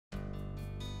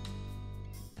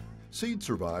Seed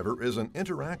Survivor is an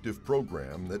interactive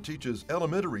program that teaches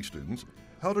elementary students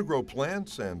how to grow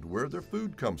plants and where their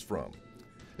food comes from.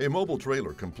 A mobile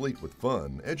trailer complete with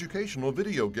fun, educational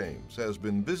video games has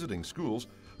been visiting schools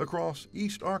across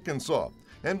East Arkansas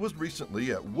and was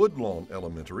recently at Woodlawn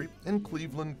Elementary in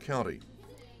Cleveland County.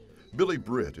 Billy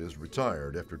Britt is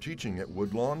retired after teaching at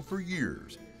Woodlawn for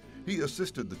years. He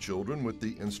assisted the children with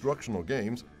the instructional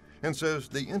games and says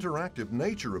the interactive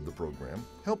nature of the program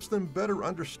helps them better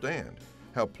understand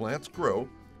how plants grow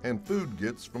and food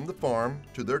gets from the farm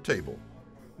to their table.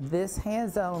 This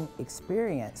hands-on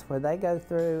experience where they go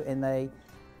through and they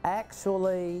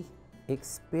actually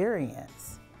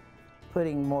experience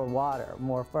putting more water,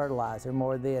 more fertilizer,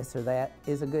 more this or that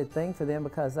is a good thing for them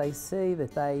because they see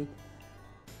that they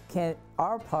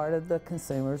are part of the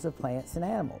consumers of plants and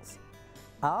animals.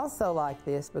 I also like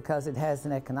this because it has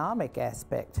an economic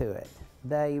aspect to it.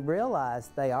 They realize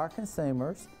they are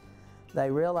consumers. They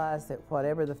realize that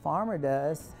whatever the farmer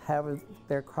does, however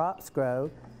their crops grow,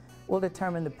 will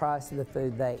determine the price of the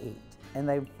food they eat. And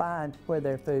they find where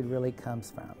their food really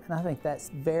comes from. And I think that's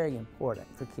very important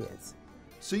for kids.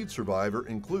 Seed Survivor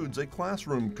includes a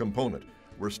classroom component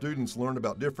where students learn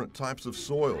about different types of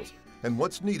soils and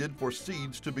what's needed for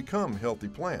seeds to become healthy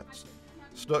plants.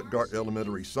 Stuttgart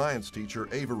Elementary science teacher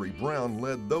Avery Brown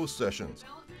led those sessions.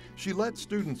 She let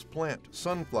students plant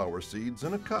sunflower seeds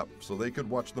in a cup so they could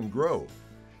watch them grow,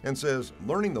 and says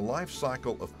learning the life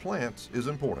cycle of plants is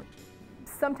important.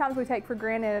 Sometimes we take for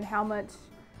granted how much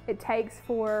it takes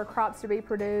for crops to be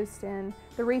produced and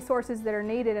the resources that are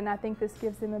needed, and I think this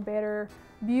gives them a better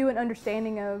view and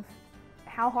understanding of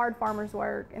how hard farmers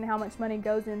work and how much money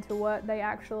goes into what they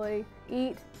actually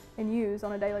eat and use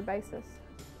on a daily basis.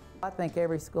 I think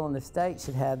every school in the state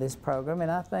should have this program, and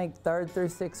I think 3rd through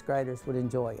 6th graders would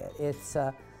enjoy it. It's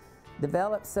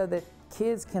developed so that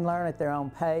kids can learn at their own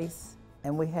pace,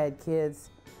 and we had kids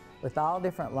with all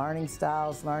different learning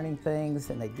styles, learning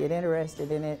things, and they get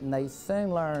interested in it, and they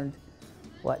soon learned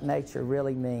what nature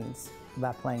really means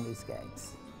by playing these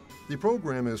games. The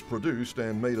program is produced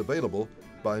and made available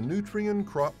by Nutrien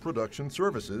Crop Production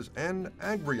Services and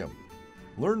Agrium.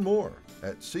 Learn more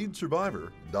at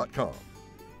seedsurvivor.com.